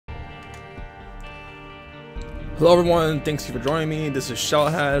Hello everyone, thanks you for joining me. This is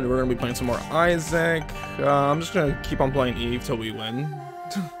Shellhead. We're going to be playing some more Isaac. I'm just going to keep on playing Eve till we win.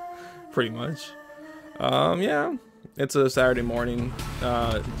 Pretty much. Yeah, it's a Saturday morning.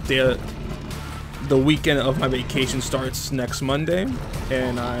 The weekend of my vacation starts next Monday,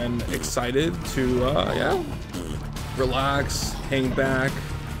 and I'm excited to, yeah, relax, hang back,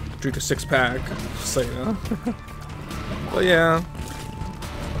 drink a 6-pack. So, yeah. But yeah.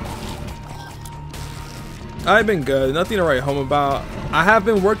 I've been good, nothing to write home about. I have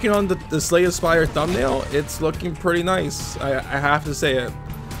been working on the Slay Aspire thumbnail. It's looking pretty nice, I have to say it.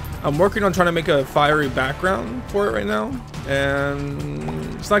 I'm working on trying to make a fiery background for it right now, and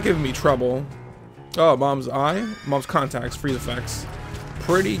it's not giving me trouble. Oh, mom's eye, mom's contacts, freeze effects.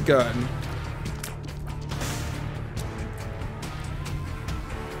 Pretty good.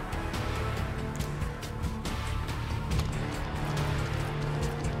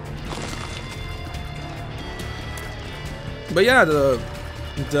 But yeah,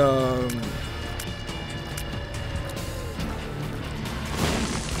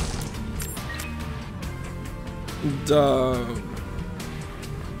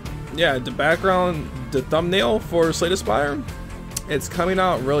 yeah, the background, the thumbnail for Slay Aspire, it's coming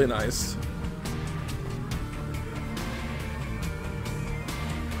out really nice.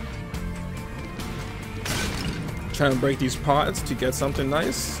 Trying to break these pots to get something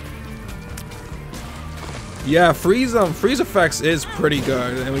nice. Yeah, freeze effects is pretty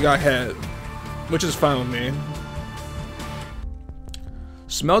good, and we got hit, which is fine with me.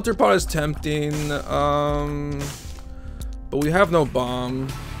 Smelter pot is tempting, but we have no bomb.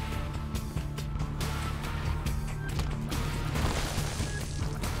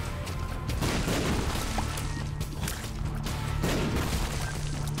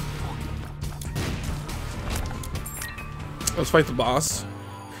 Let's fight the boss.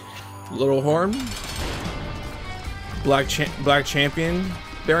 Little Horn. Black Champion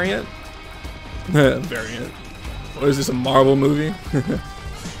variant? Variant. What is this, a Marvel movie?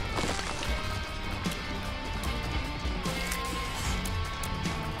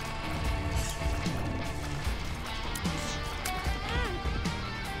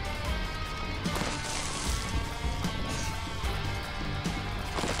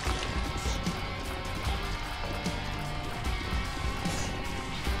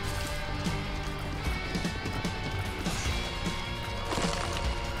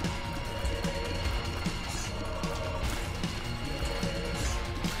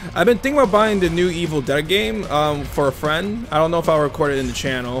 I've been thinking about buying the new Evil Dead game for a friend. I don't know if I'll record it in the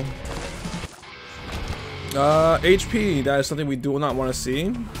channel. HP, that is something we do not want to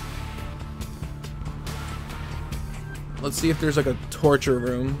see. Let's see if there's like a torture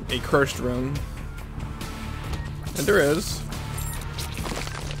room, a cursed room. And there is.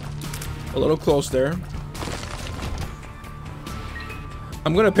 A little close there.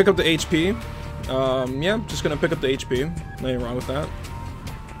 I'm gonna pick up the HP. Yeah, just gonna pick up the HP. Nothing wrong with that.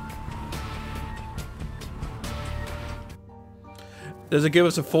 Does it give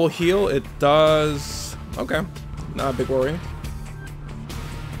us a full heal? It does. Okay, not a big worry.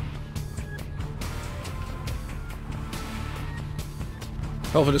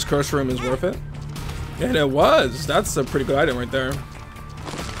 Hopefully this curse room is worth it. And it was. That's a pretty good item right there.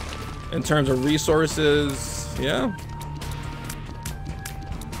 In terms of resources, yeah.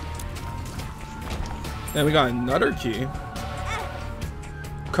 And we got another key.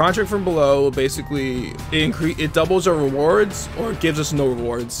 Contract from below, basically it doubles our rewards or it gives us no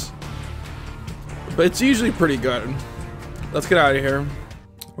rewards, but it's usually pretty good. Let's get out of here.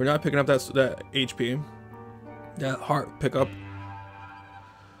 We're not picking up that HP, that heart pickup.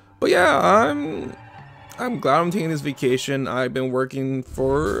 But yeah, I'm glad I'm taking this vacation. I've been working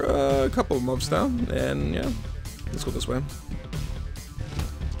for a couple of months now, and yeah, let's go this way.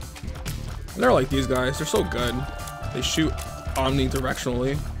 I never like these guys, they're so good. They shoot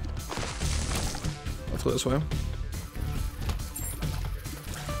omnidirectionally. Let's go this way.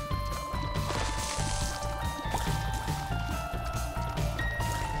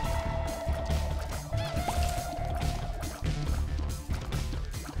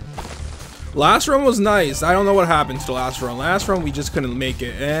 Last run was nice. I don't know what happened to the last run. Last run we just couldn't make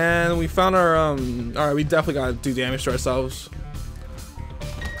it, and we found our alright, we definitely gotta do damage to ourselves.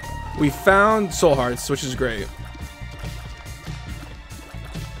 We found soul hearts, which is great.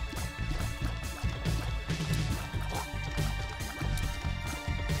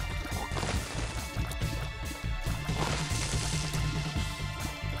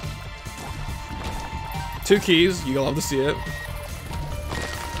 Two keys, you'll love to see it.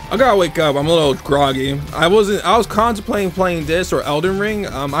 I gotta wake up. I'm a little groggy. I was contemplating playing this or Elden Ring.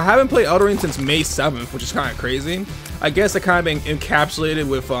 I haven't played Elden Ring since May 7th, which is kind of crazy. I guess I kind of been encapsulated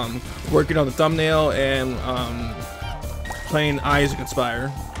with working on the thumbnail and playing Isaac Inspire.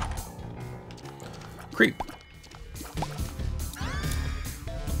 Creep.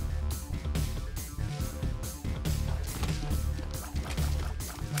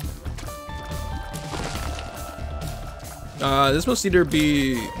 This must either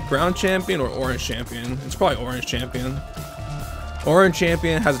be brown champion or orange champion. It's probably orange champion. Orange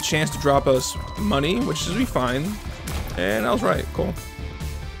champion has a chance to drop us money, which should be fine. And I was right. Cool.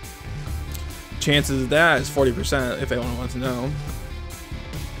 Chances of that is 40% if anyone wants to know.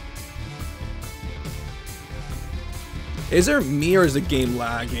 Is there me or is the game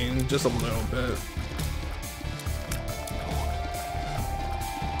lagging? Just a little bit.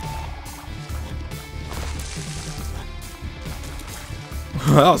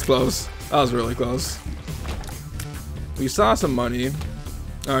 That was close. That was really close. We saw some money.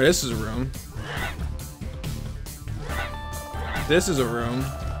 Alright, this is a room. This is a room.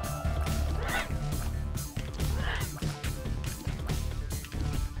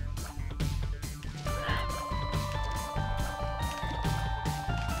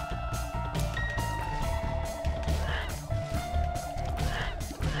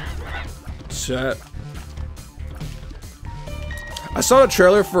 Shit. I saw a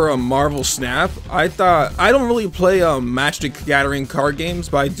trailer for a Marvel Snap. I thought, I don't really play Magic the Gathering card games,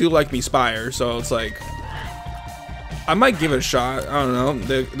 but I do like Me Spire, so it's like, I might give it a shot. I don't know.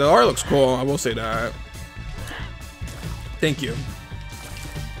 The art looks cool, I will say that. Thank you.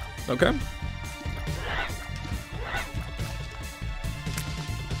 Okay.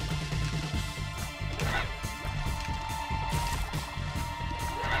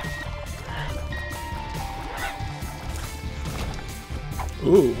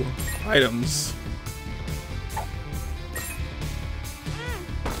 Ooh, items.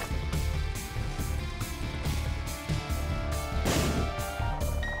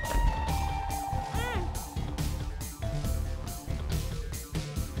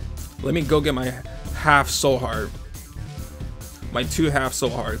 Let me go get my half soul heart. My 2 half soul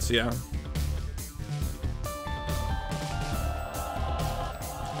hearts, yeah.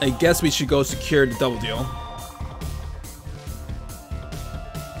 I guess we should go secure the double deal.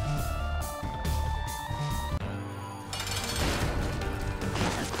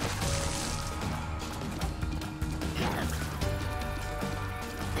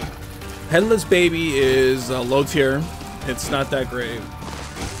 Headless Baby is low tier. It's not that great,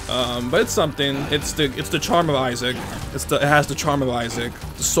 but it's something. It's the charm of Isaac. It has the charm of Isaac,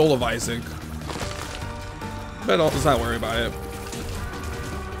 the soul of Isaac. But let's not worry about it.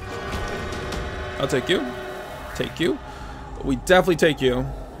 I'll take you. Take you. We definitely take you.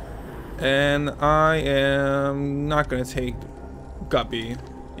 And I am not gonna take Guppy,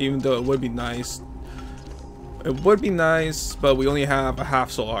 even though it would be nice. It would be nice, but we only have a half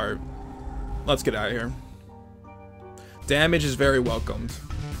soul heart. Let's get out of here. Damage is very welcomed.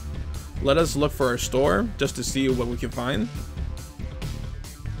 Let us look for our store just to see what we can find.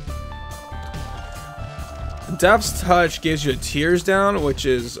 Death's Touch gives you a tears down, which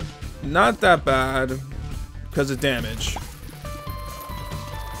is not that bad because of damage.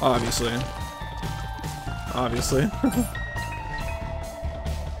 Obviously. Obviously.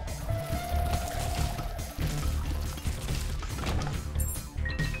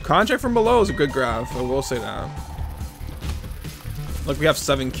 Contract from Below is a good graph, I will say that. Look, we have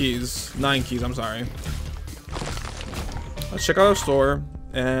 7 keys. 9 keys, I'm sorry. Let's check out our store.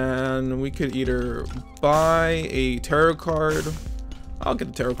 And we could either buy a tarot card. I'll get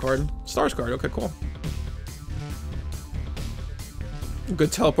the tarot card. Stars card, okay, cool.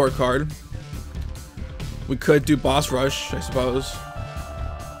 Good teleport card. We could do boss rush, I suppose.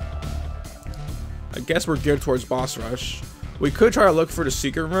 I guess we're geared towards boss rush. We could try to look for the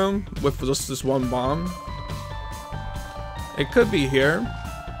secret room with just this one bomb. It could be here.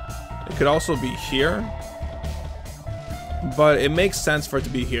 It could also be here. But it makes sense for it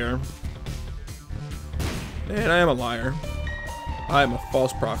to be here. And I am a liar. I am a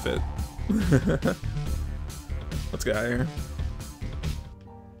false prophet. Let's get out of here.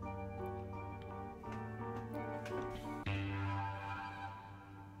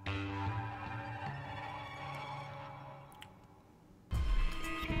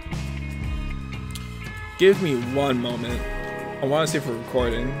 Give me one moment. I want to see if we're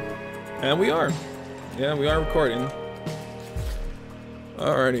recording. And we are. Yeah, we are recording.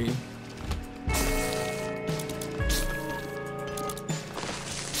 Alrighty.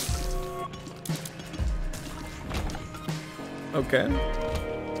 Okay.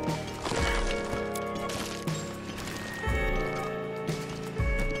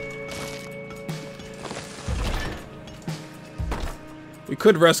 We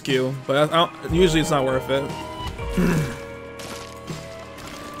could rescue, but usually it's not worth it.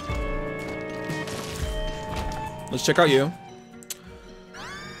 Let's check out you.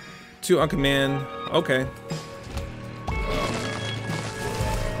 2 on command. Okay.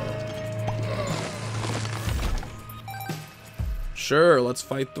 Sure, let's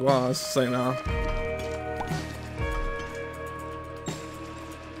fight the boss. Say no.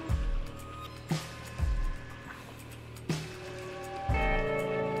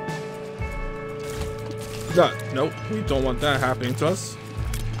 Nope, we don't want that happening to us.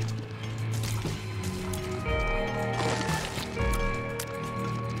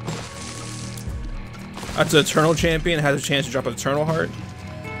 That's an Eternal Champion. Has a chance to drop an Eternal Heart.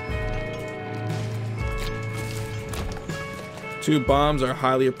 2 bombs are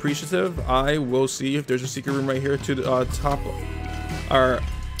highly appreciative. I will see if there's a secret room right here to the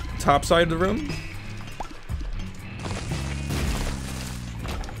top side of the room.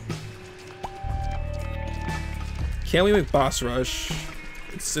 Can we make boss rush?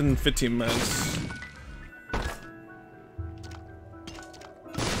 It's in 15 minutes.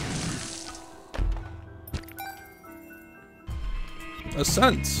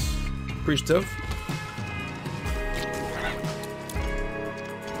 Ascent. Appreciative.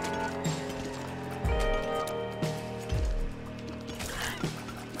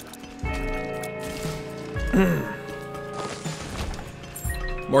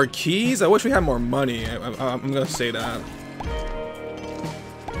 More keys? I wish we had more money. I'm gonna say that.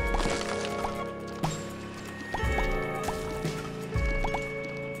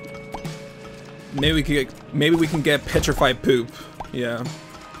 Maybe we can get petrified poop. Yeah.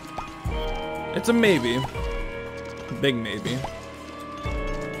 It's a maybe. Big maybe.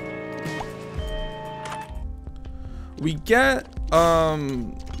 We get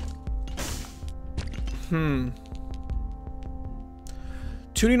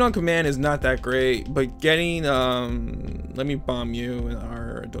tuning on command is not that great, but getting let me bomb you in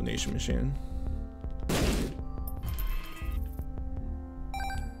our donation machine.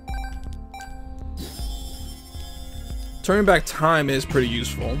 Turning back time is pretty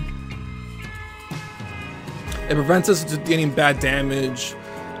useful. It prevents us from getting bad damage.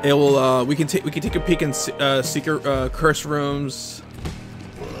 It will we can take a peek in secret curse rooms.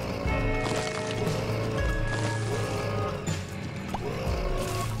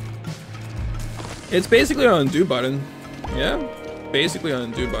 It's basically an undo button. Yeah, basically an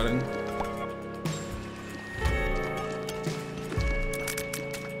undo button.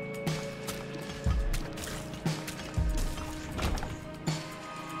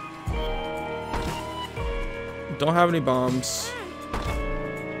 Don't have any bombs.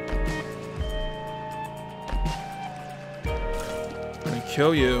 I'm gonna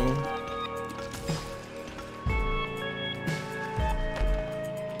kill you.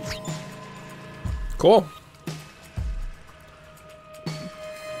 Cool.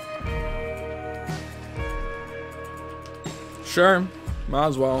 Sure, might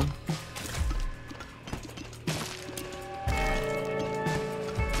as well.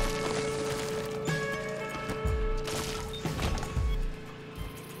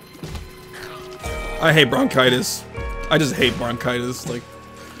 I hate bronchitis. I just hate bronchitis. Like,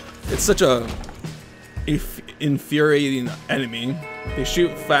 it's such a infuriating enemy. They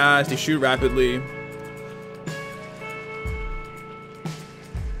shoot fast, they shoot rapidly.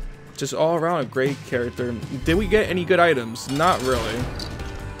 Just all around a great character. Did we get any good items? Not really.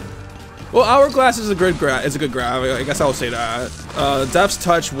 Well, Hourglass is a good grab. I guess I'll say that. Death's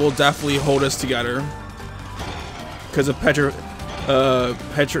Touch will definitely hold us together. Because of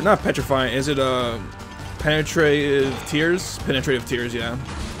not petrifying. Is it penetrative tears? Penetrative tears, yeah.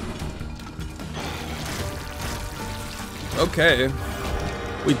 Okay.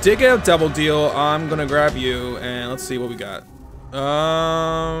 We did get a double deal. I'm gonna grab you and let's see what we got.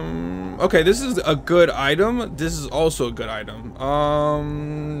 Okay, this is a good item. This is also a good item.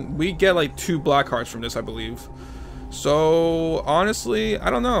 We get like 2 black hearts from this, I believe. So honestly, I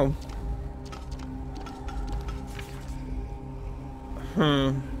don't know.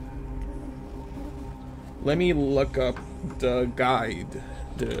 Let me look up the guide,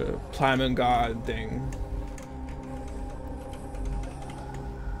 the Plamen God thing.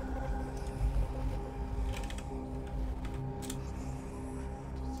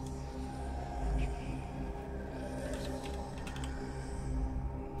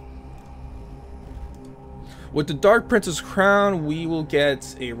 With the Dark Princess Crown, we will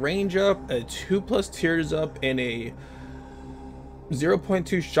get a range up, a 2+ tears up, and a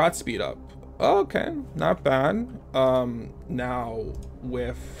 0.2 shot speed up. Okay, not bad. Now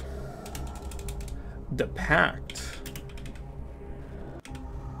with the Pact,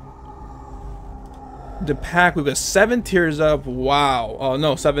 the pack, we've got 7 tiers up. Wow. Oh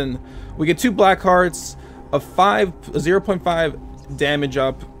no, 7. We get 2 black hearts, a 0.5 damage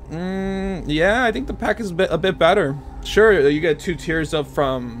up. Yeah, I think the pack is a bit better. Sure, you get 2 tiers up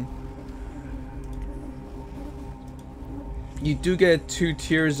from. You do get 2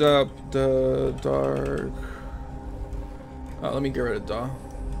 tiers up. The dark. Let me get rid of the.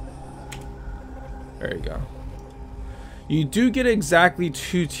 There you go. You do get exactly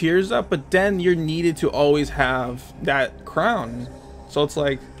 2 tiers up, but then you're needed to always have that crown. So it's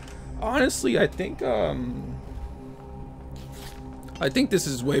like, honestly, I think this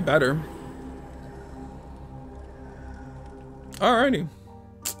is way better. Alrighty.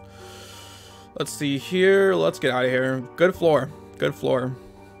 Let's see here. Let's get out of here. Good floor. Good floor.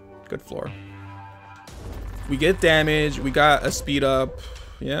 Good floor. We get damage. We got a speed up.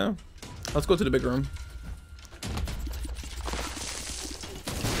 Yeah. Let's go to the big room.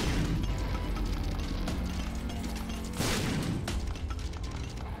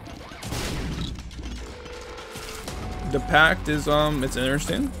 The pact is it's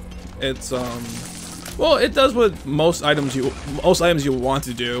interesting. It's well, it does what most items you want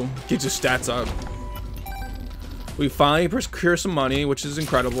to do. Gets your stats up. We finally procure some money, which is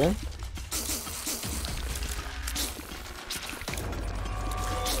incredible.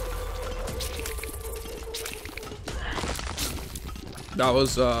 That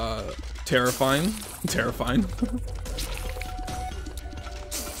was terrifying. Terrifying.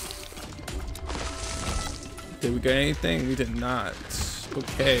 Did we get anything? We did not.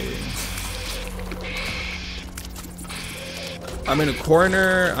 Okay. I'm in a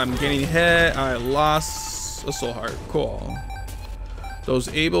corner. I'm getting hit. I lost a soul heart. Cool. Those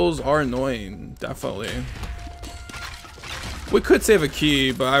Ables are annoying. Definitely. We could save a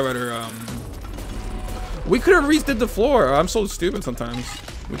key, but I'd rather we could have redid the floor. I'm so stupid sometimes.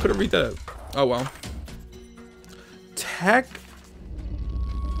 We could have redid it. Oh well. Tech.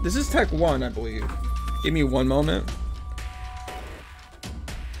 This is Tech 1, I believe. Give me one moment.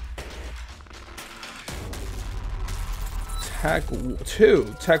 Tech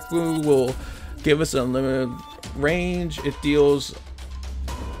 2. Tech 2 will give us unlimited range. It deals.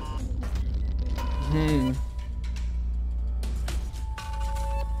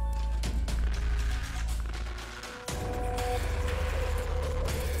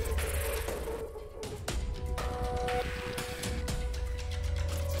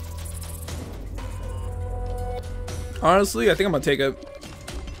 Honestly, I think I'm gonna take it.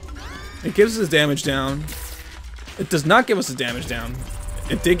 It gives us damage down. It does not give us a damage down.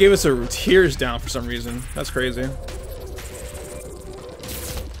 It did give us a tears down for some reason. That's crazy.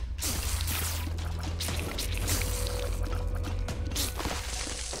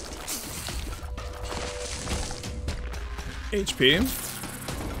 HP.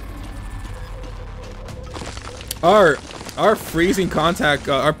 Our freezing contact,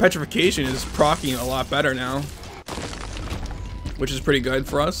 our petrification is proccing a lot better now, which is pretty good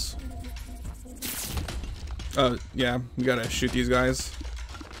for us. Yeah, we gotta shoot these guys.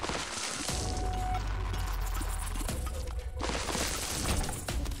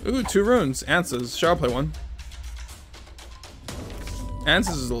 Ooh, 2 runes. Answers. Shall I play one?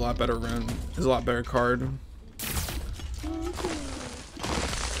 Answers is a lot better rune. Is a lot better card.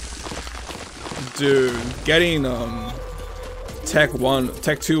 Dude, getting Tech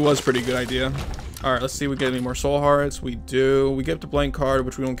 2 was a pretty good idea. Alright, let's see if we get any more soul hearts. We do. We get the blank card,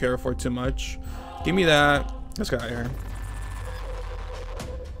 which we don't care for too much. Give me that. Let's get out of here.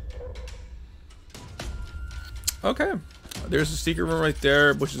 Okay. There's a secret room right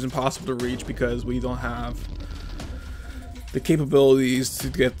there, which is impossible to reach because we don't have the capabilities to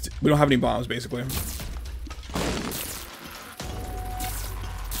get. We don't have any bombs, basically.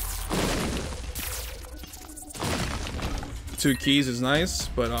 Two keys is nice,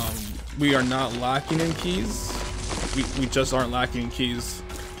 but we are not lacking in keys. We just aren't lacking in keys.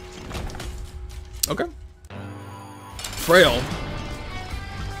 Okay. Frail.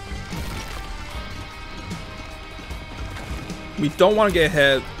 We don't want to get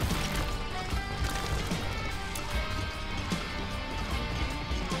hit.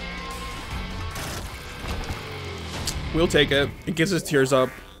 We'll take it. It gives us tears up,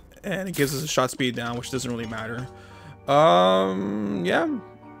 and it gives us a shot speed down, which doesn't really matter. Yeah.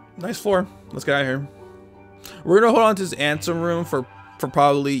 Nice floor. Let's get out of here. We're gonna hold on to this answer room for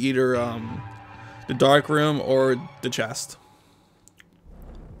probably either the dark room or the chest.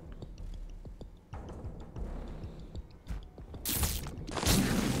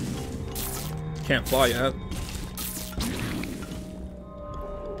 Can't fly yet.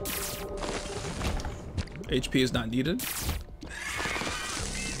 HP is not needed.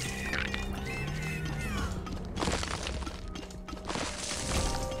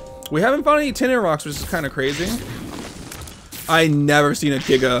 We haven't found any tinted rocks, which is kind of crazy. I never seen a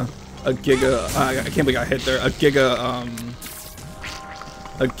giga, I can't believe I hit there. A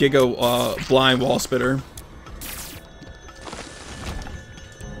giga blind wall spitter.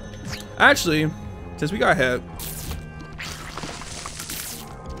 Actually, since we got hit,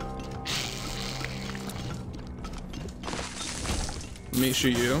 let me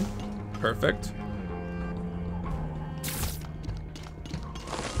shoot you. Perfect.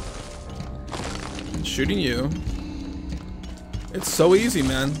 Shooting you. It's so easy,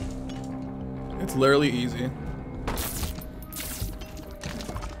 man. It's literally easy.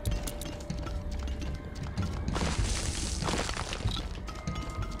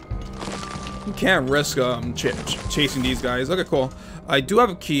 You can't risk chasing these guys. Okay, cool. I do have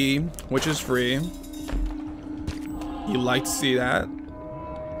a key, which is free. You like to see that?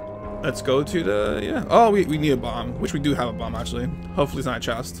 Let's go to the, yeah. Oh, we need a bomb, which we do have a bomb, actually. Hopefully it's not a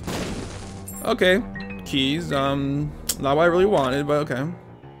chest. Okay, keys. Not what I really wanted, but okay.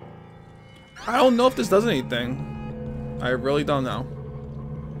 I don't know if this does anything. I really don't know.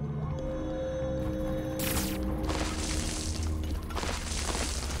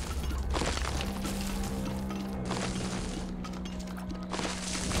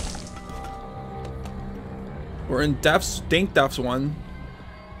 We're in Stink Depths 1.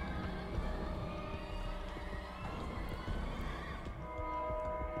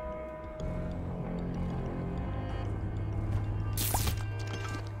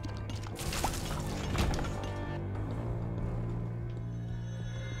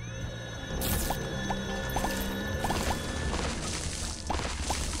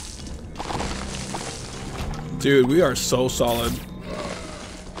 Dude, we are so solid.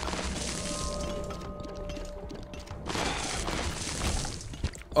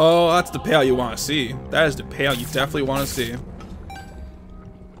 Oh, that's the payout you want to see. That is the payout you definitely want to see.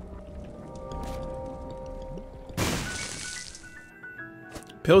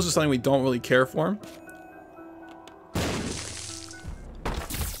 Pills is something we don't really care for.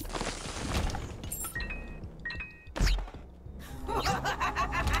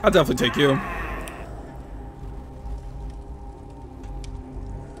 I'll definitely take you.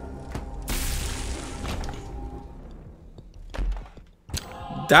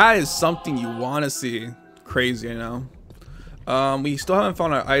 That is something you want to see. Crazy, you know. We still haven't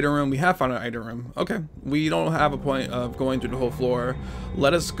found our item room. We have found our item room. Okay. We don't have a point of going through the whole floor.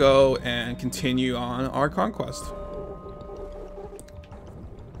 Let us go and continue on our conquest.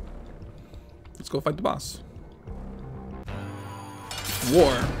 Let's go fight the boss.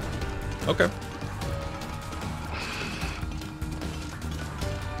 War. Okay.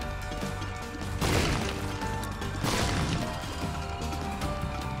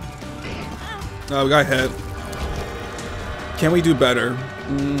 Oh, we got hit. Can we do better?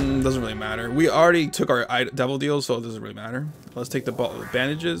 Doesn't really matter. We already took our devil deal, so it doesn't really matter. Let's take the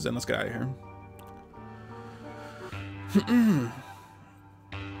bandages and let's get out of here.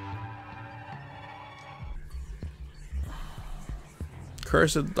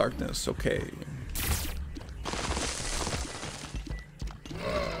 Curse of Darkness. Okay.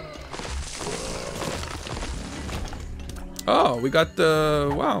 Oh, we got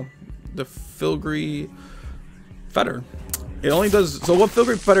the the filigree fetter. It only does, so what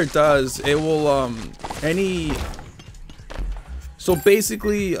filigree fetter does, it will so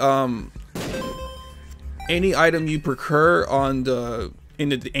basically any item you procure on in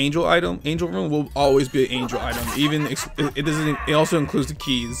the angel room will always be an angel item. Even it also includes the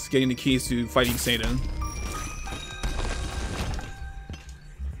keys, getting the keys to fighting Satan.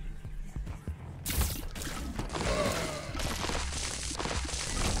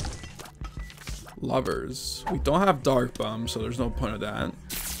 Lovers. We don't have dark bomb, so there's no point of that.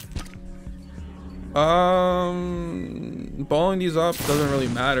 Balling these up doesn't really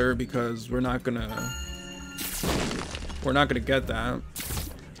matter because we're not gonna get that.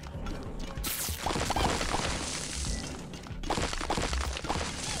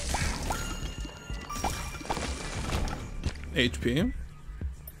 HP.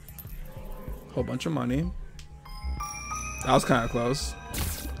 Whole bunch of money. That was kind of close.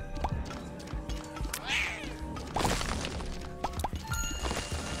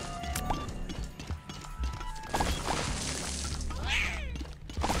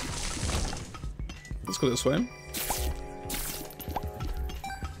 Let's go this way.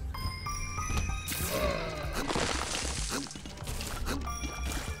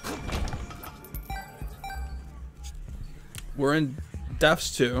 We're in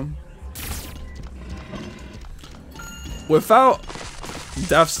Death's 2. Without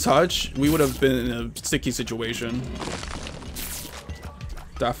Death's touch, we would have been in a sticky situation.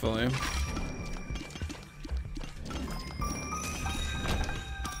 Definitely.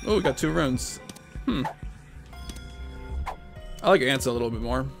 Oh, we got 2 runes. I like ants a little bit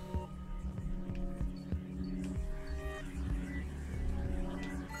more.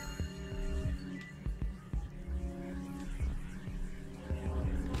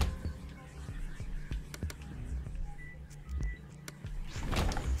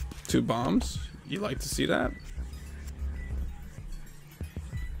 Two bombs. You like to see that?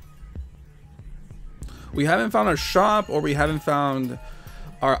 We haven't found our shop, or we haven't found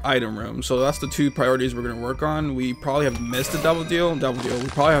our item room. So that's the 2 priorities we're going to work on. We probably have missed a double deal. We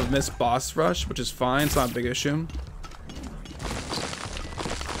probably have missed boss rush, which is fine. It's not a big issue.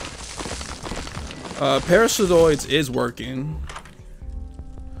 Parasitoids is working.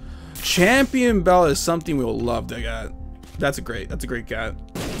 Champion bell is something we will love to get. That's a great cat.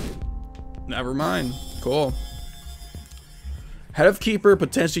 Never mind. Cool. Head of Keeper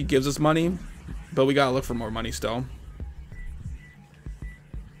potentially gives us money, but we gotta look for more money still.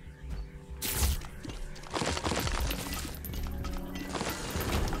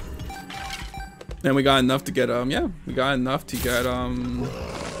 And we got enough to get yeah, we got enough to get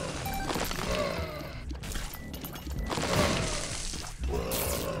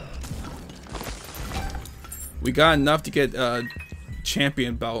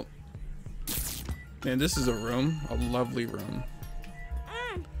champion belt. Man, this is a room, a lovely room.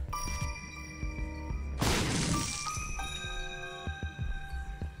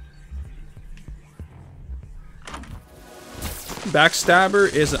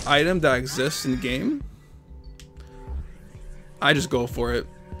 Backstabber is an item that exists in the game. I just go for it.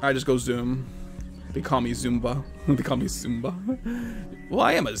 I just go zoom. They call me Zumba. They call me Zumba. Well,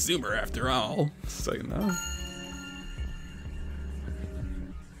 I am a zoomer after all. So, you know.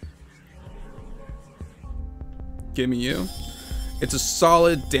 Give me you. It's a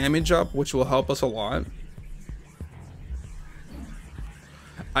solid damage up, which will help us a lot.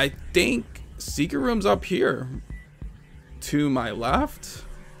 I think secret room's up here. To my left?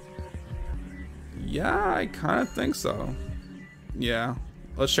 Yeah, I kind of think so. Yeah,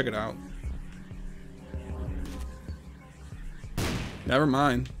 let's check it out. Never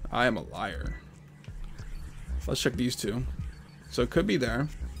mind. I am a liar. Let's check these 2. So it could be there.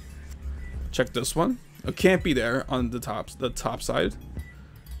 Check this one. It can't be there on the top side.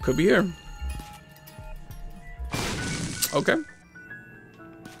 Could be here. Okay.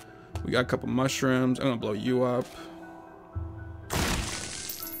 We got a couple mushrooms. I'm gonna blow you up.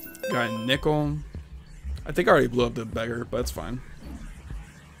 Got a nickel. I think I already blew up the beggar, but it's fine.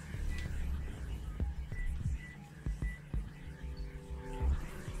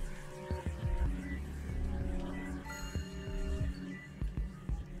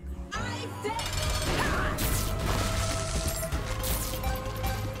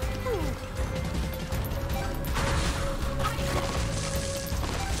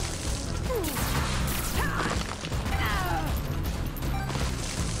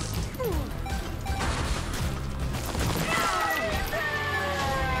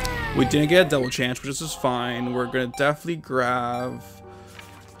 We didn't get a double chance, which is fine. We're gonna definitely grab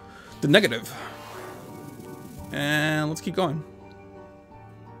the negative. And let's keep going.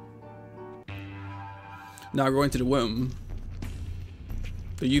 Now we're going to the womb.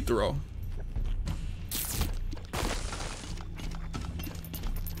 The utero.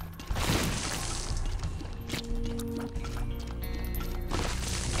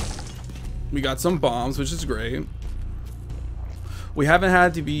 We got some bombs, which is great. We haven't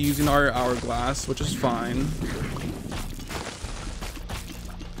had to be using our hourglass, which is fine.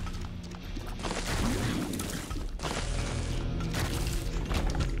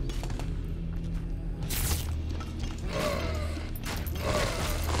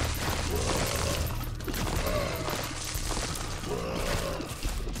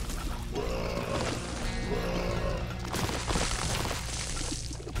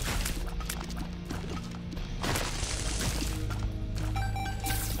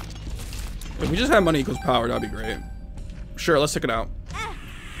 If we just have money equals power, that'd be great. Sure, let's check it out.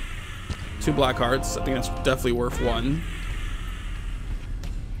 2 black hearts. I think that's definitely worth 1.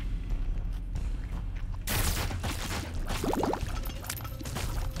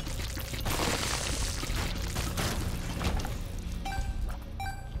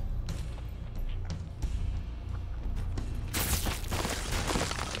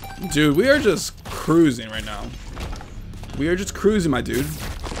 Dude, we are just cruising right now. We are just cruising, my dude.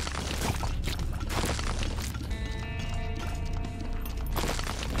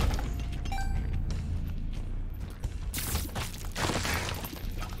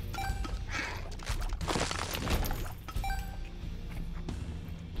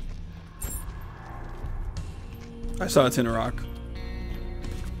 I saw a tin of rock.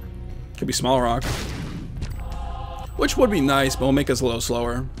 Could be small rock. Which would be nice, but will make us a little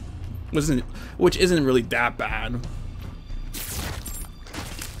slower. Which isn't really that bad.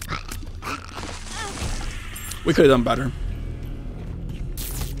 We could have done better.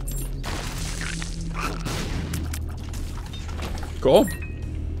 Cool.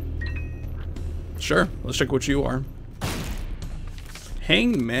 Sure, let's check what you are.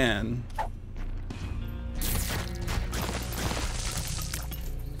 Hangman.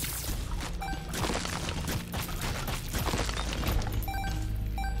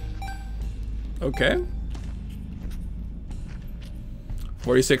 Okay.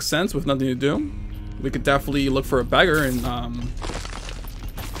 46 cents with nothing to do. We could definitely look for a beggar and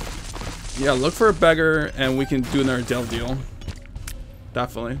yeah, look for a beggar and we can do another deal.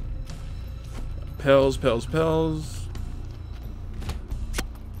 Definitely. Pills, pills, pills.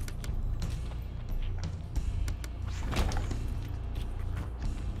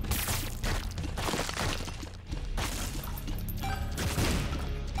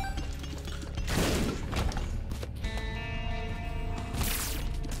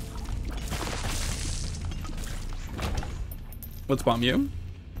 Let's bomb you.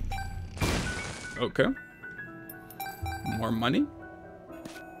 Okay. More money.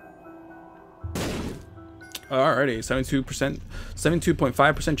 Alrighty, 72%,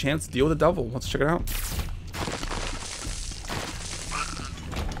 72.5% chance to deal with the devil. Let's check it out.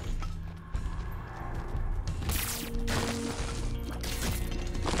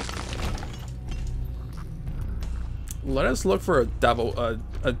 Let us look for a devil,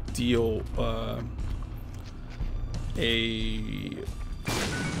 a deal,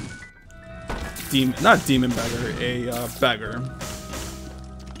 not demon beggar, a beggar.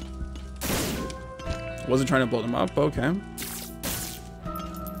 Wasn't trying to blow them up, okay.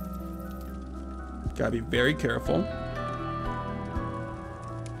 Gotta be very careful.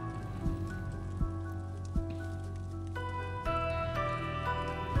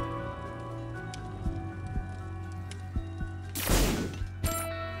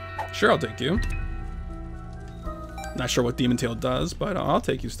 Sure, I'll take you. Not sure what Demon Tail does, but I'll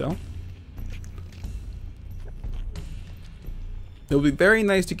take you still. It would be very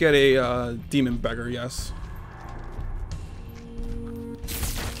nice to get a demon beggar, yes.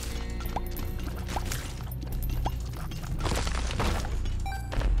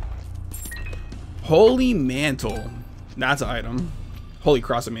 Holy Mantle. That's an item. Holy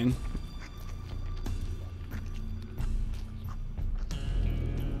Cross, I mean.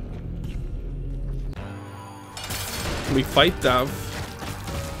 We fight Dev.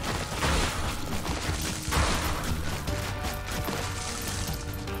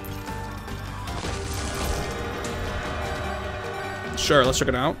 Sure, let's check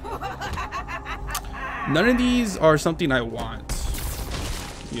it out. None of these are something I want.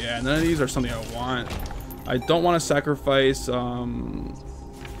 Yeah, none of these are something I want. I don't want to sacrifice.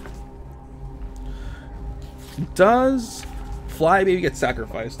 Does Fly Baby get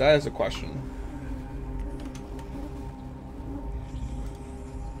sacrificed? That is a question.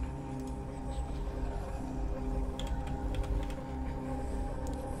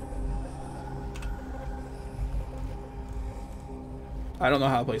 I don't know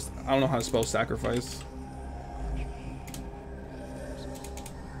how to play. I don't know how to spell sacrifice.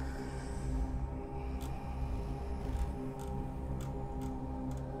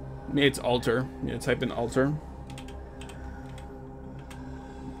 Maybe it's altar. Yeah, type in altar.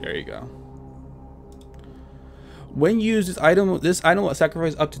 There you go. When used, this item will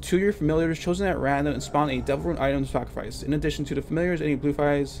sacrifice up to 2 of your familiars chosen at random and spawn a devil rune item to sacrifice. In addition to the familiars, any blue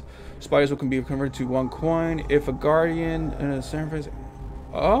spiders can be converted to 1 coin. If a guardian and a sacrifice.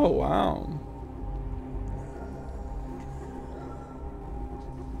 Oh wow.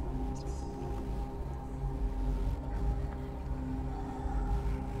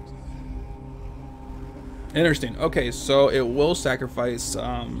 Interesting. Okay, so it will sacrifice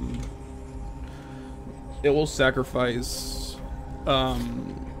Rotten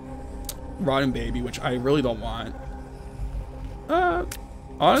Baby, which I really don't want.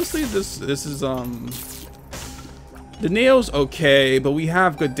 Honestly, this is the nail's okay, but we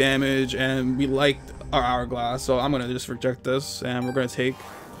have good damage and we like our hourglass, so I'm gonna just reject this and we're gonna take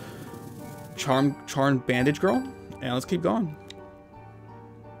Charmed Bandage Girl and let's keep going.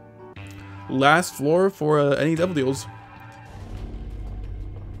 Last floor for any devil deals.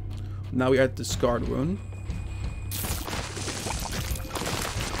 Now we at discard rune.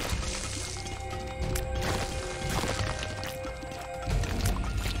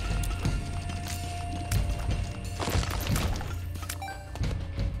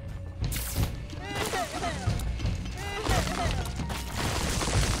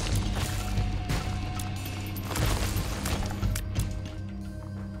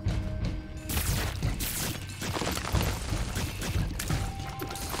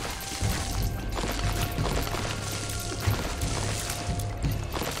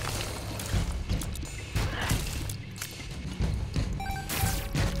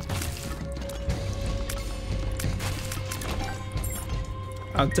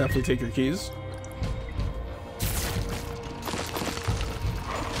 I'll definitely take your keys.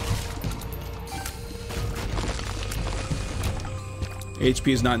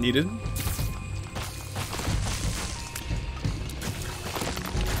 HP is not needed.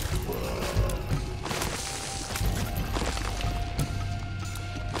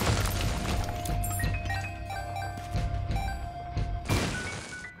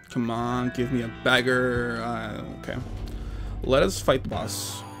 Come on, give me a bagger. Okay. Let us fight the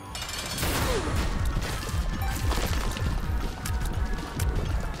boss.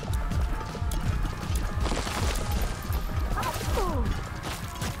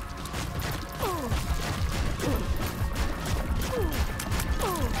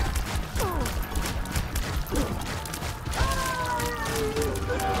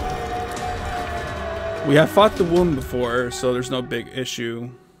 We have fought the wound before, so there's no big issue.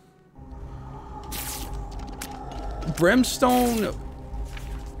 Brimstone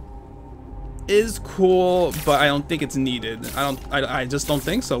is cool, but I don't think it's needed. I just don't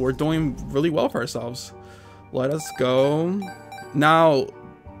think so. We're doing really well for ourselves. Let us go. Now,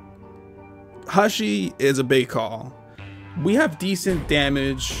 Hashi is a big call. We have decent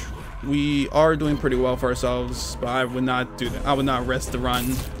damage. We are doing pretty well for ourselves, but I would not do that. I would not risk the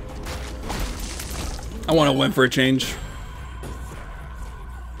run. I want to win for a change.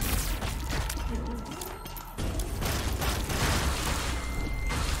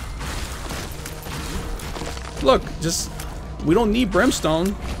 Look, just, we don't need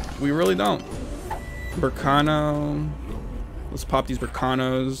Brimstone. We really don't. Burkano. Let's pop these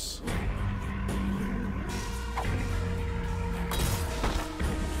Burkanos.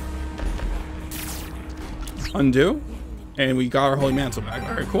 Undo. And we got our Holy Mantle back.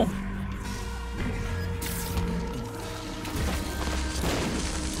 Alright, cool.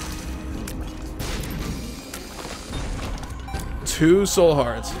 Two soul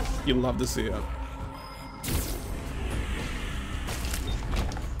hearts. You love to see it.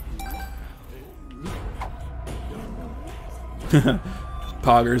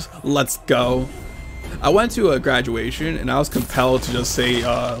 Poggers, let's go. I went to a graduation and I was compelled to just say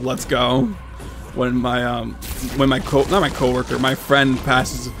let's go when my coworker, my friend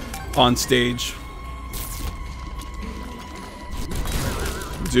passes on stage.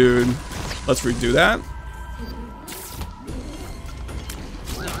 Dude, let's redo that.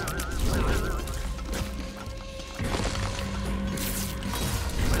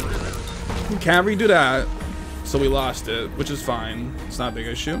 We can't redo that. So we lost it, which is fine. It's not a big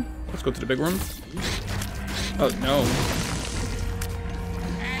issue. Let's go to the big room. Oh, no.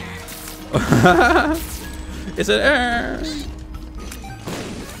 It's an error.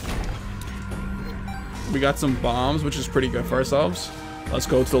 We got some bombs, which is pretty good for ourselves. Let's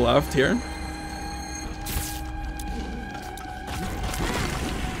go to the left here.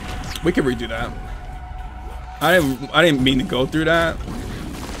 We can redo that. I didn't mean to go through that.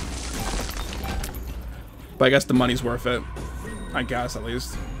 But I guess the money's worth it. I guess, at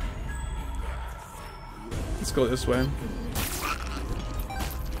least. Let's go this way.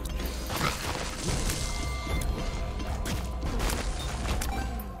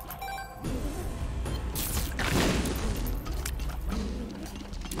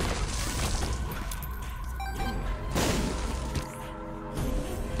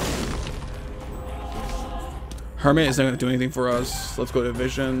 Hermit isn't going to do anything for us. Let's go to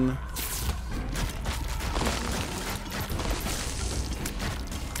Vision.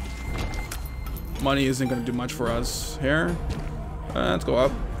 Money isn't going to do much for us here. Let's go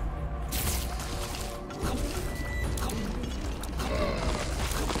up.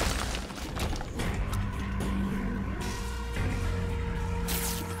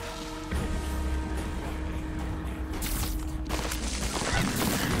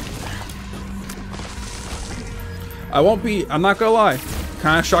 I'm not gonna lie,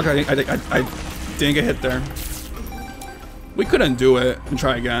 kind of shocked I didn't get hit there. We couldn't do it and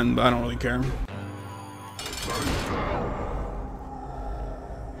try again, but I don't really care.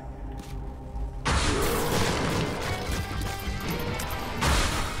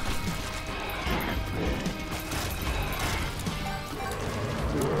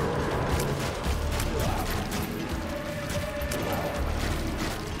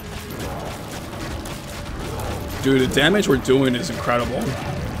 Dude, the damage we're doing is incredible.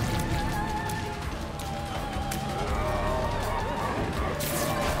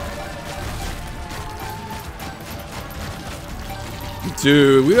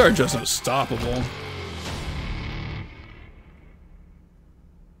 Dude, we are just unstoppable.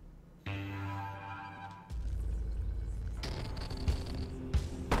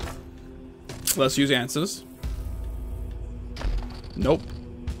 Let's use answers. Nope.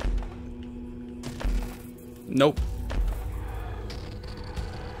 Nope.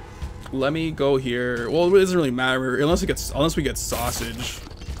 Let me go here. Well, it doesn't really matter unless we get sausage.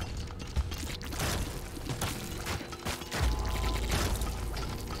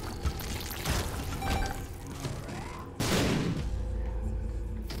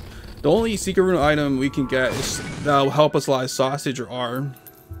 The only secret rune item we can get is that will help us a lot is sausage or R.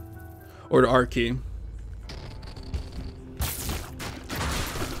 Or the R key.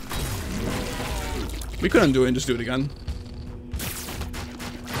 We couldn't do it and just do it again.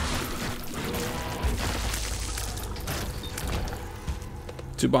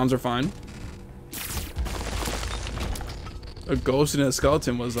 Two bombs are fine. A ghost and a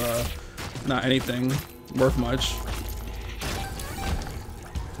skeleton was not anything worth much.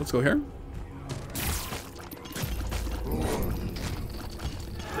 Let's go here.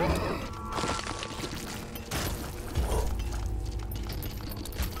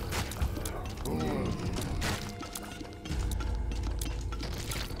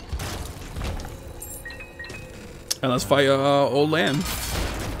 And let's fight old land.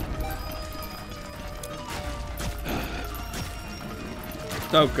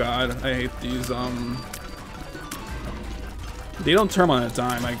 Oh god, I hate these they don't turn on a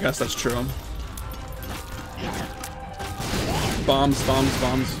dime, I guess that's true. Bombs, bombs,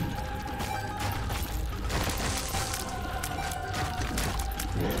 bombs.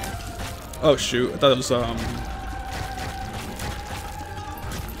 Oh shoot, I thought it was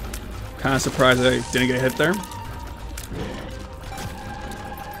kinda surprised I didn't get hit there.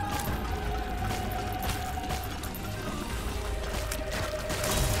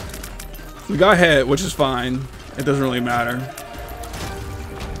 We got hit, which is fine. It doesn't really matter.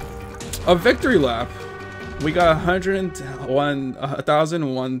 A victory lap. We got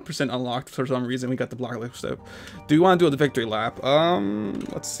 1,001% unlocked for some reason. We got the block step. Do you want to do the victory lap?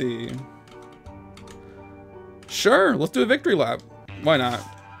 Let's see. Sure, let's do a victory lap. Why not?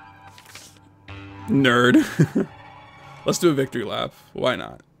 Nerd. Let's do a victory lap. Why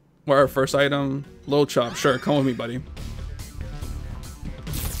not? What our first item? Little chop. Sure, come with me, buddy.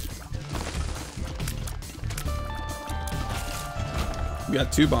 We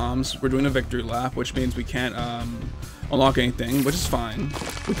got 2 bombs. We're doing a victory lap, which means we can't unlock anything, which is fine.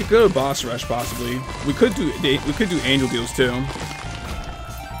 We could go to boss rush possibly. We could do angel deals too.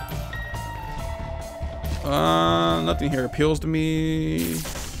 Nothing here appeals to me.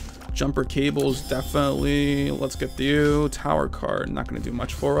 Jumper cables definitely. Let's get you. Tower card, not gonna do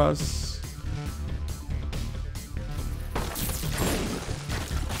much for us.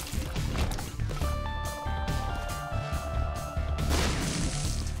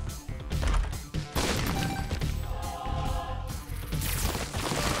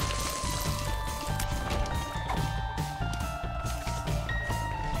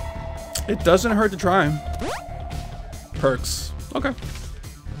 It doesn't hurt to try. Perks. Okay.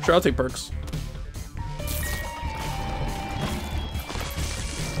 Sure, I'll take perks.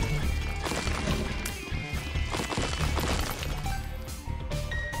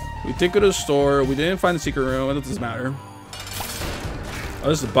 We did go to the store. We didn't find the secret room. It doesn't matter. Oh,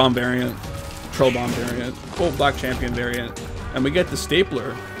 this is a bomb variant. Troll bomb variant. Full black champion variant. And we get the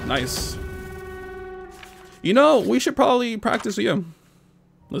stapler. Nice. You know, we should probably practice with you.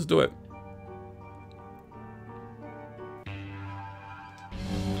 Let's do it.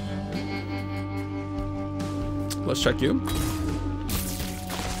 Let's check you.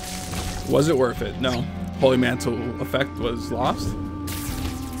 Was it worth it? No. Holy Mantle effect was lost.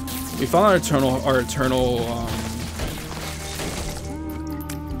 We found our eternal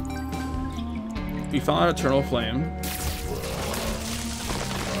we found our eternal flame.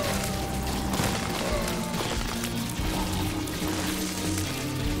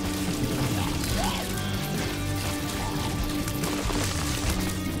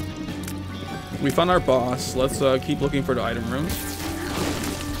 We found our boss. Let's keep looking for the item room.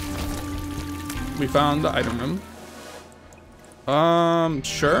 We found the item room.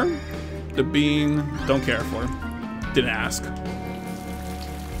 Sure. The bean, don't care for. Didn't ask.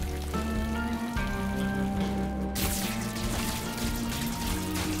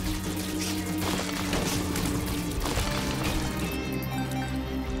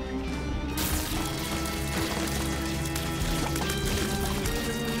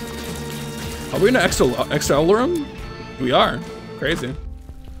 Are we in an XL room? We are. Crazy.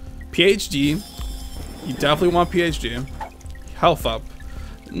 PhD. You definitely want PhD. Health up.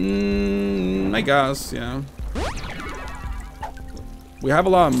 I guess, yeah. We have a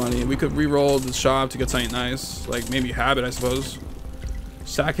lot of money. We could re-roll the shop to get something nice. Like maybe habit, I suppose.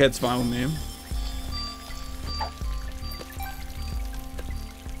 Sackhead's fine with me.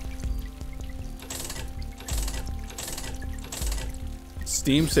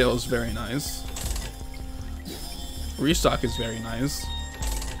 Steam sale is very nice. Restock is very nice.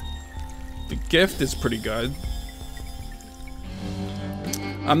 The gift is pretty good.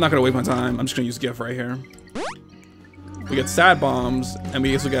 I'm not gonna waste my time. I'm just gonna use gift right here. We get sad bombs, and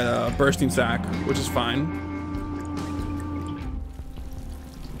we also get a bursting sack, which is fine.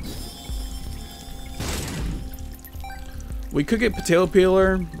 We could get potato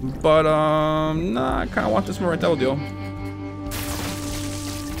peeler, but nah, I kind of want this more red devil deal.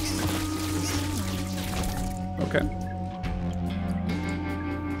 Okay.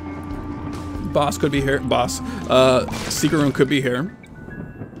 Boss could be here. Boss. Secret room could be here.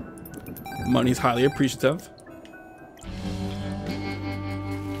 Money's highly appreciative.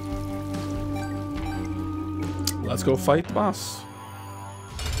 Let's go fight the boss.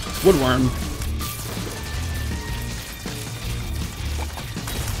 Woodworm.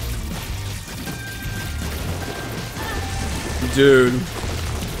 Dude.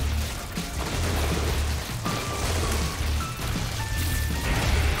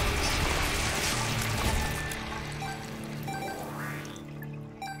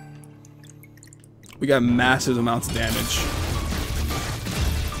 We got massive amounts of damage.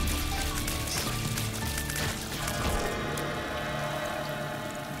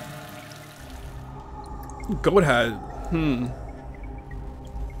 Goat head.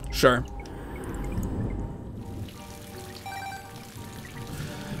 Sure.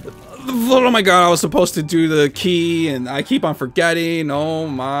 Oh my god, I was supposed to do the key and I keep on forgetting. Oh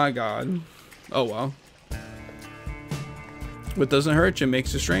my god. Oh well. What doesn't hurt you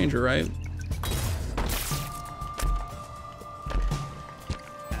makes you stranger, right?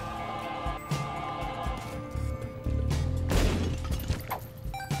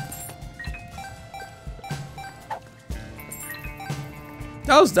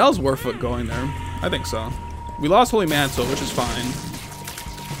 That was worth it going there. I think so. We lost Holy Mantle, which is fine.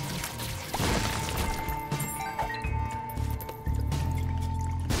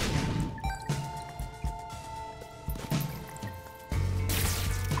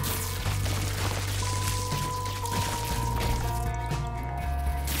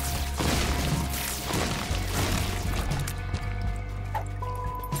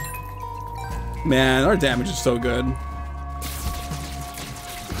 Man, our damage is so good.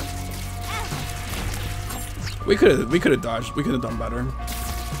 We could have dodged. We could have done better.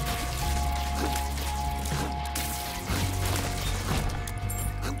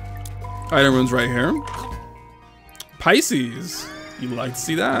 Item runes right here. Pisces. You like to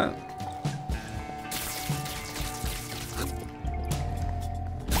see that?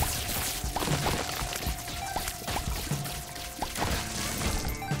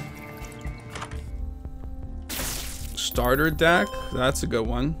 Starter deck. That's a good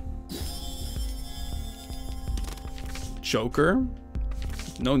one. Joker,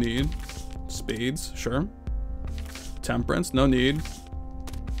 no need. Spades, sure. Temperance, no need.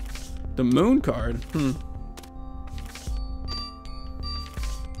 The Moon card,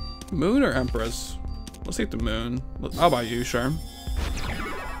 Moon or Empress? Let's take the Moon. I'll buy you, sure.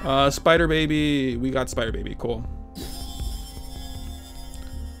 Spider Baby, we got Spider Baby, cool.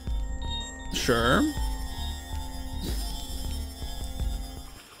 Sure.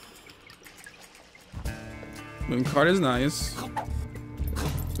 Moon card is nice.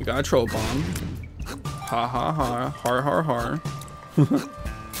 We got a troll bomb. Ha ha ha. Har har har.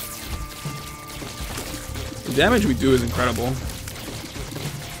 The damage we do is incredible.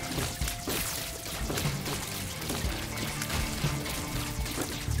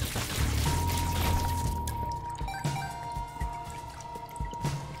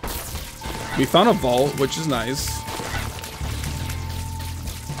 We found a vault, which is nice.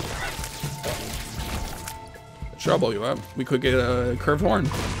 Sure, I'll blow you up. We could get a curved horn,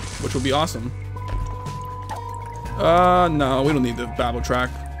 which would be awesome. No, we don't need the battle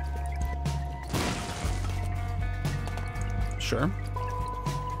track. Sure.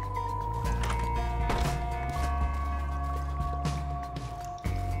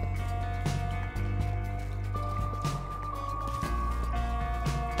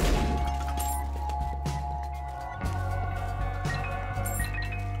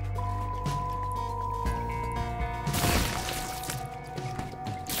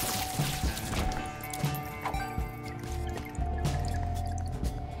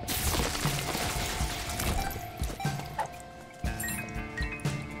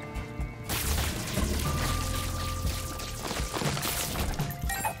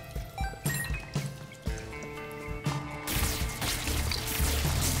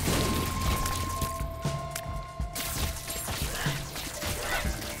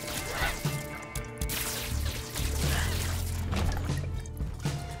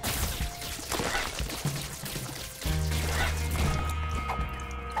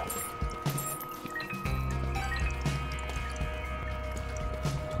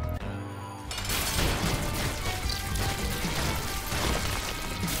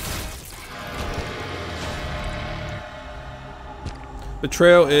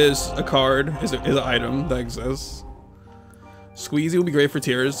 Betrayal is a card, is an item that exists. Squeezy will be great for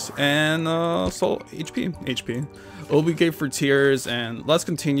tiers, and soul HP. It will be great for tiers, and let's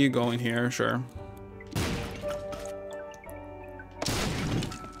continue going here, sure.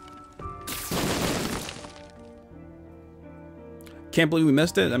 Can't believe we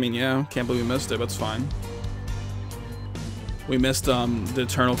missed it. I mean, yeah, can't believe we missed it, but it's fine. We missed the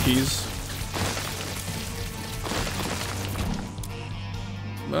Eternal Keys.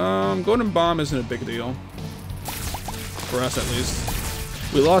 Golden Bomb isn't a big deal. For us, at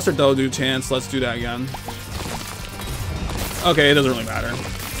least. We lost our Dodu chance. Let's do that again. Okay, it doesn't really matter.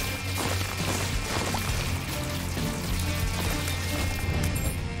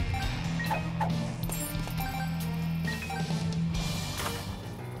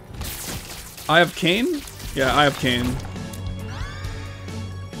 I have Kane? Yeah, I have Kane.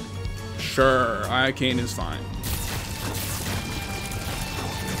 Sure, Kane is fine.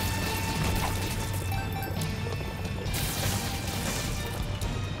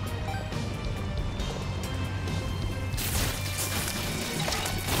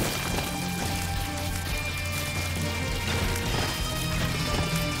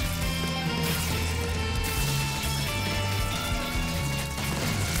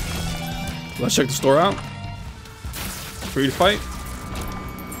 Let's check the store out. Free to fight.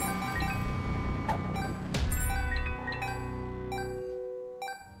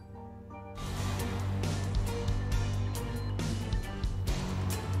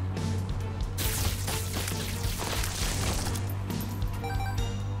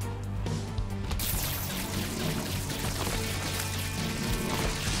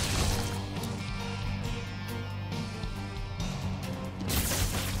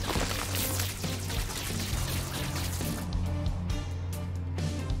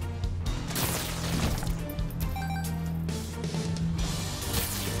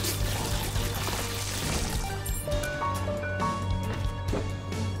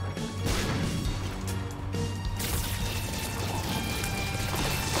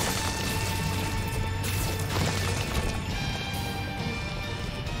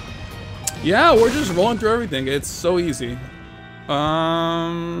 Yeah, we're just rolling through everything. It's so easy.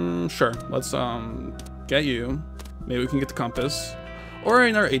 Sure. Let's get you. Maybe we can get the compass. Or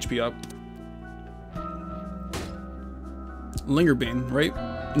another HP up. Linger Bean, right?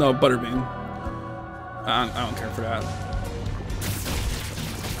 No, Butterbean. I don't care for that.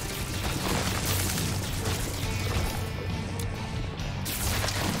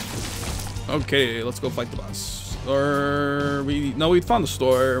 Okay, let's go fight the boss. Or no, we found the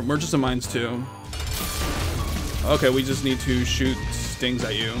store. We're just in mines too. Okay, we just need to shoot stings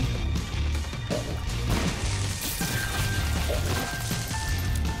at you.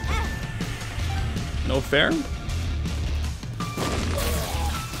 No fair?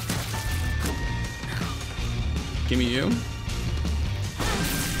 Give me you.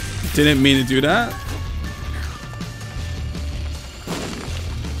 Didn't mean to do that.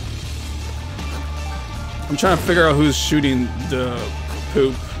 I'm trying to figure out who's shooting the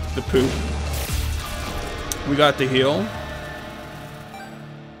poop. We got the heal.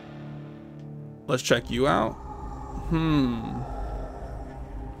 Let's check you out.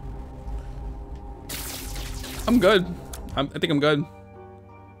 I'm good. I think I'm good.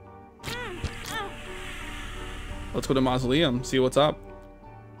 Let's go to Mausoleum, see what's up.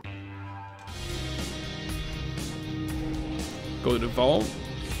 Go to the vault.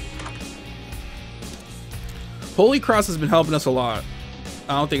 Holy Cross has been helping us a lot.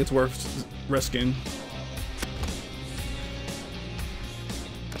 I don't think it's worth risking.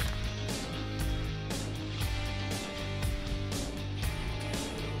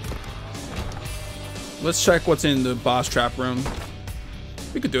 Let's check what's in the boss trap room.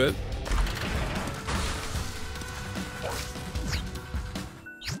 We could do it.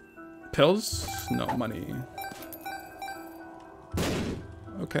 Pills? No money.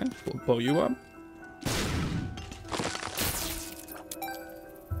 Okay, we'll blow you up.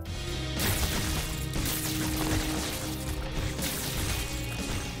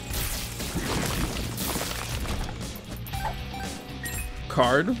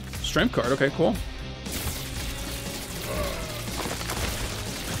 Card. Strength card. Okay, cool.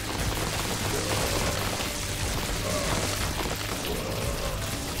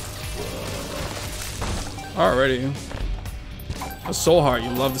 Alrighty. A soul heart. You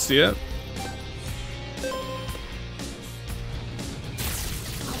love to see it.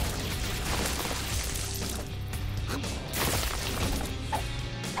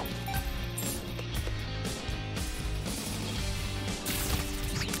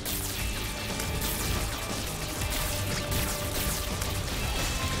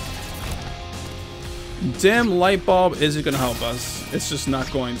 Dim light bulb isn't gonna help us. It's just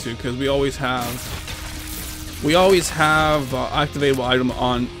not going to, because we always have activatable item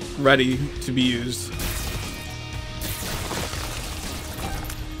on ready to be used.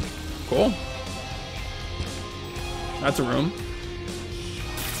 Cool. That's a room.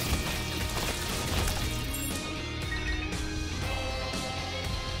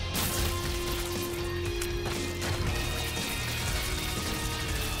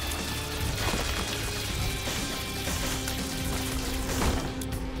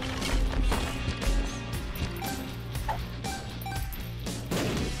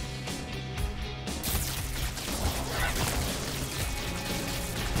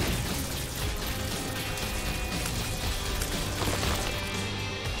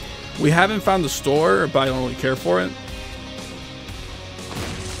 We haven't found the store, but I don't really care for it.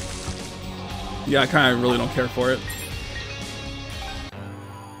 Yeah, I kind of really don't care for it.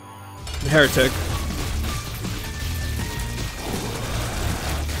 The heretic.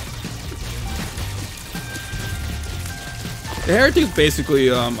 The heretic is basically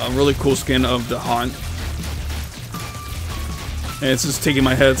a really cool skin of the haunt. And it's just taking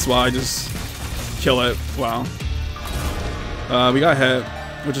my hits while I just kill it. Wow. We got hit,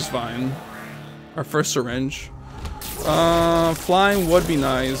 which is fine. Our first syringe. Flying would be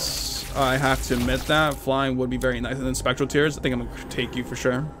nice. I have to admit that. Flying would be very nice. And then spectral tears, I think I'm gonna take you for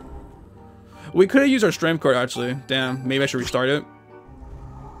sure. We could have used our strength card actually. Damn, maybe I should restart it.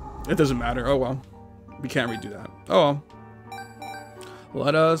 It doesn't matter. Oh well. We can't redo that. Oh well.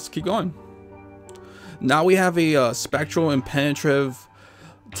 Let us keep going. Now we have a spectral and penetrative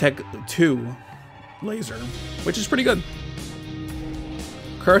tech 2 laser, which is pretty good.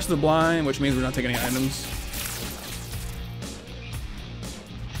 Curse of the Blind, which means we're not taking any items.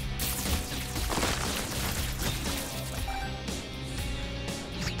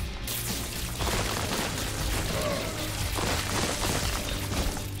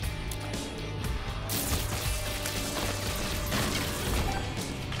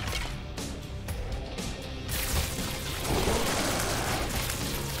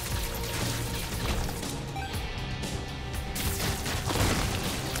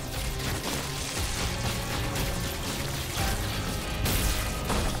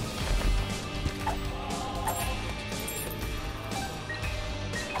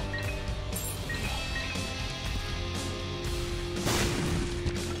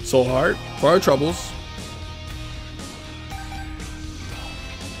 Soul Heart for our troubles.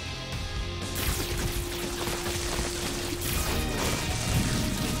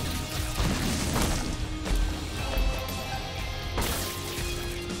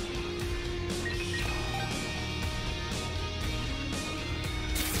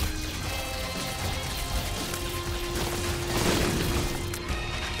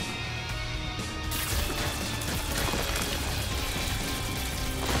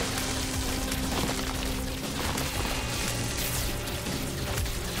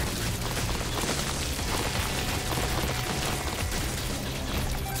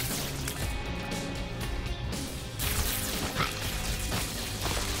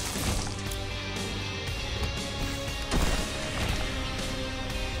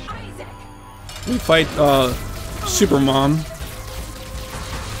 We fight Super Mom.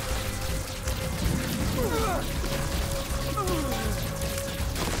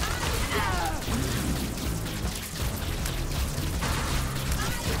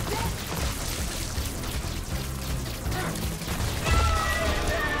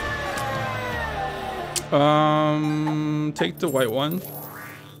 Take the white one.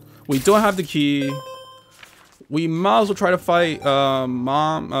 We don't have the key. We might as well try to fight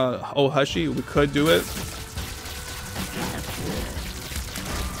Mom, Ohashi. We could do it.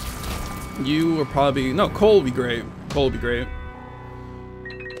 You will probably... No, Cole would be great. Cole would be great.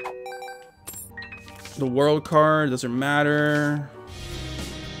 The world card doesn't matter.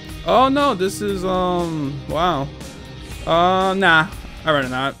 Oh no, this is, wow. Nah. I'd rather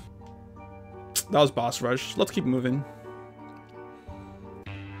not. That was boss rush. Let's keep moving.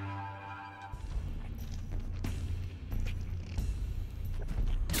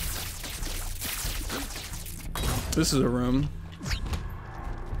 This is a room.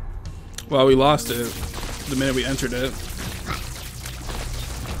 Well, we lost it the minute we entered it.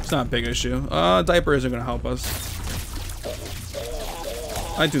 It's not a big issue. Diaper isn't gonna help us.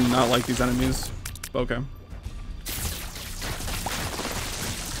 I do not like these enemies. Okay.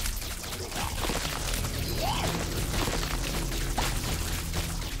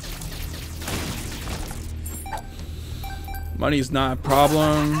 Money's not a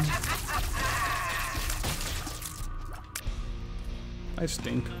problem. I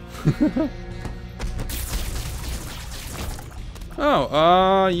stink.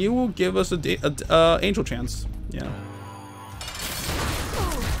 Oh, you will give us a angel chance. Yeah.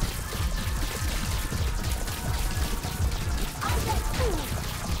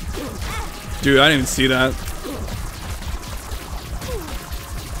 Dude, I didn't even see that.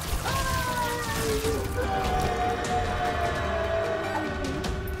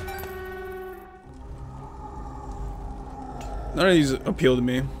 None of these appeal to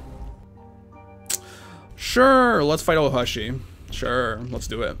me. Sure, let's fight Ohashi. Sure, let's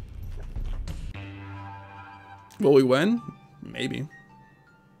do it. Will we win? Maybe.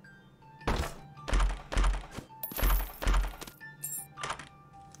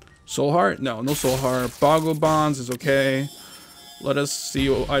 Soul Heart? No, no Soul Heart. Boggle Bonds is okay. Let us see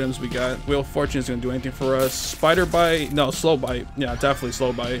what items we got. Wheel of Fortune is gonna do anything for us. Spider Bite? No, Slow Bite. Yeah, definitely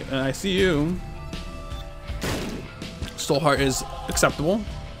Slow Bite. And I see you. Soul Heart is acceptable.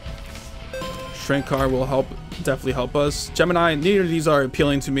 Shrink Card will help, definitely help us. Gemini, neither of these are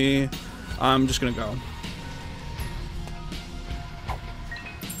appealing to me. I'm just gonna go.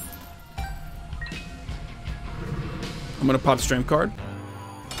 I'm gonna pop the Strength card.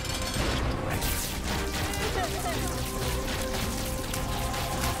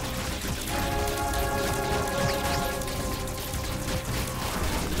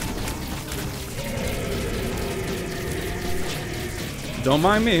 Don't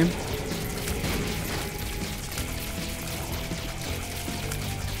mind me.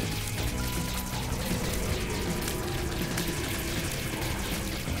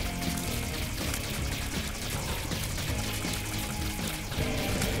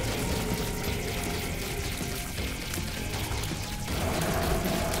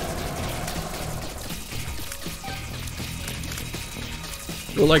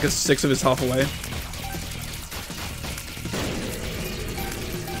 We're like a 6 of his health away.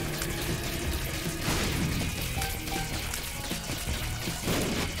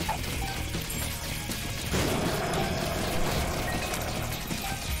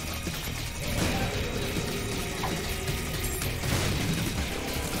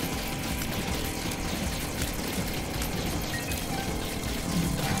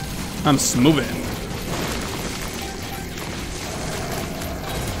 I'm smoothing.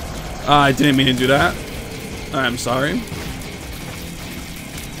 I didn't mean to do that. I'm sorry.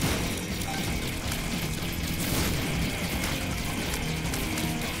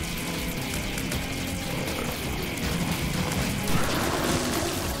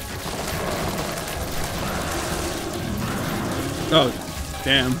 Oh,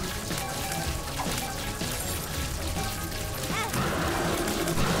 damn.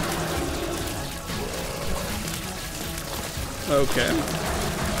 Okay.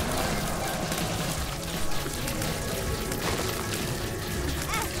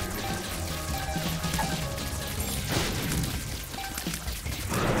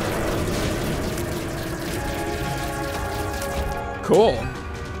 Cool.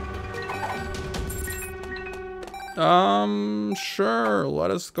 Sure.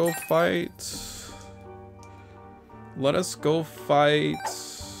 Let us go fight. Let us go fight.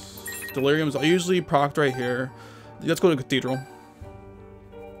 Deliriums are usually procced right here. Let's go to the Cathedral.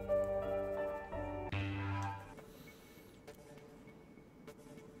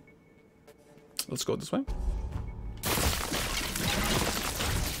 Let's go this way.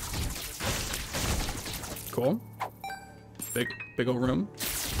 Cool. Big old room.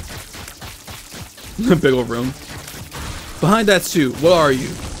 Big old room. Behind that suit, what are you?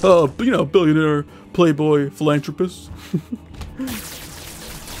 You know, billionaire, playboy, philanthropist.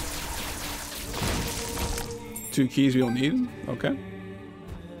 2 keys we don't need. Okay.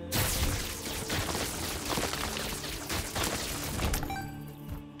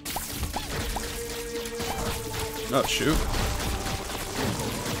 Oh shoot.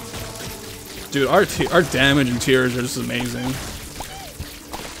 Dude, our damage and tiers are just amazing.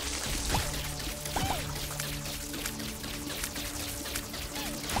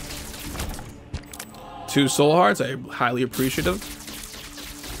 Two soul hearts, I'm highly appreciative.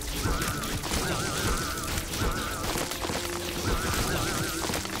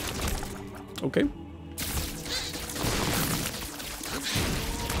 Okay.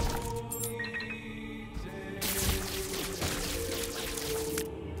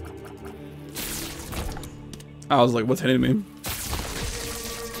 I was like, what's hitting me?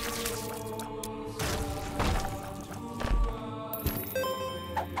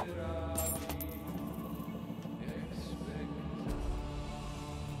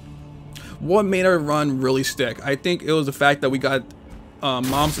 What made our run really stick? I think it was the fact that we got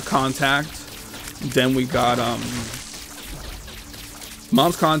Mom's Contact, then we got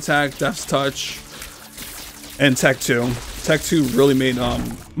Mom's Contact, Death's Touch, and Tech 2. Tech 2 really made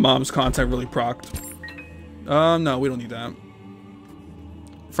mom's content really procced. No, we don't need that.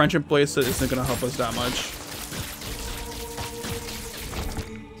 Friendship bracelet isn't gonna help us that much.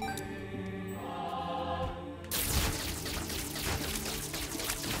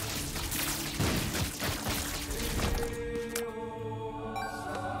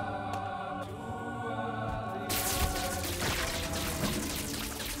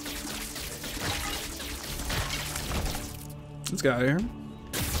 Let's get out of here.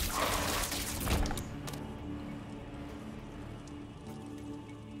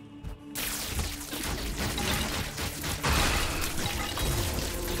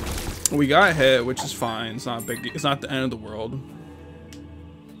 We got hit, which is fine. It's not big. It's not the end of the world.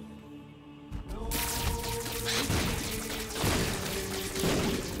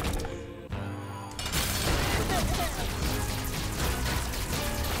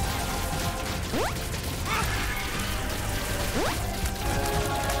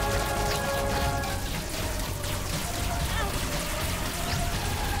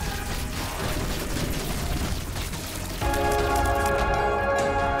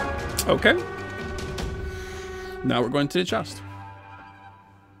 Okay. Now we're going to the chest.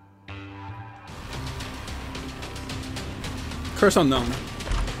 Curse unknown.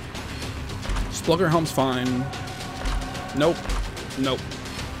 Splugger helm's fine. Nope. Nope.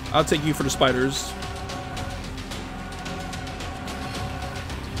 I'll take you for the spiders.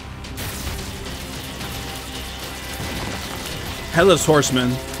 Headless Horseman.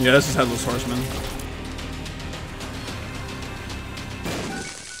 Yeah, this is Headless Horseman.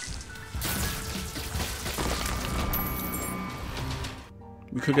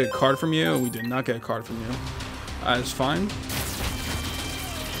 We could get a card from you. We did not get a card from you. That is fine.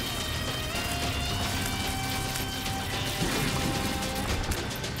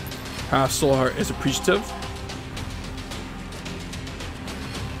 Half Soul Heart is appreciative.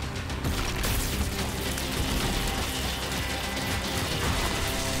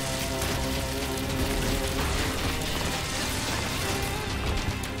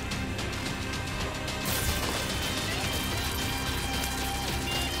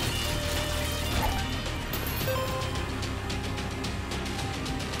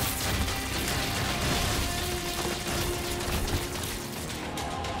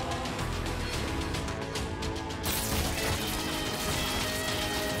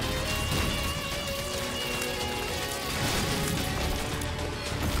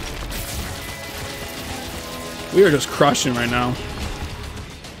 We are just crushing right now.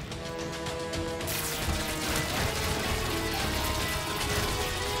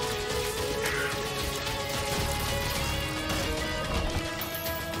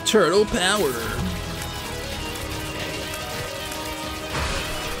 Turtle power.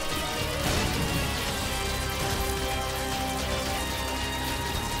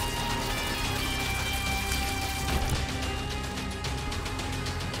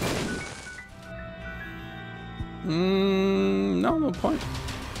 No point.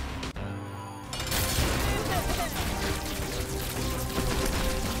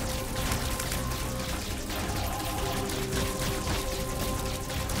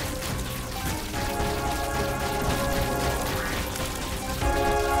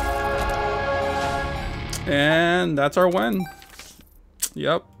 And that's our win.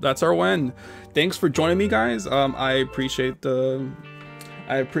 Yep, that's our win. Thanks for joining me, guys. I appreciate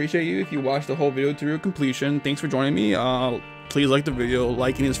you if you watched the whole video through completion. Thanks for joining me. Please like the video.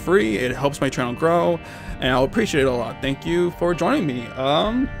 Liking is free. It helps my channel grow, and I'll appreciate it a lot. Thank you for joining me.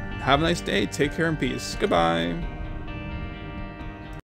 Have a nice day. Take care and peace. Goodbye.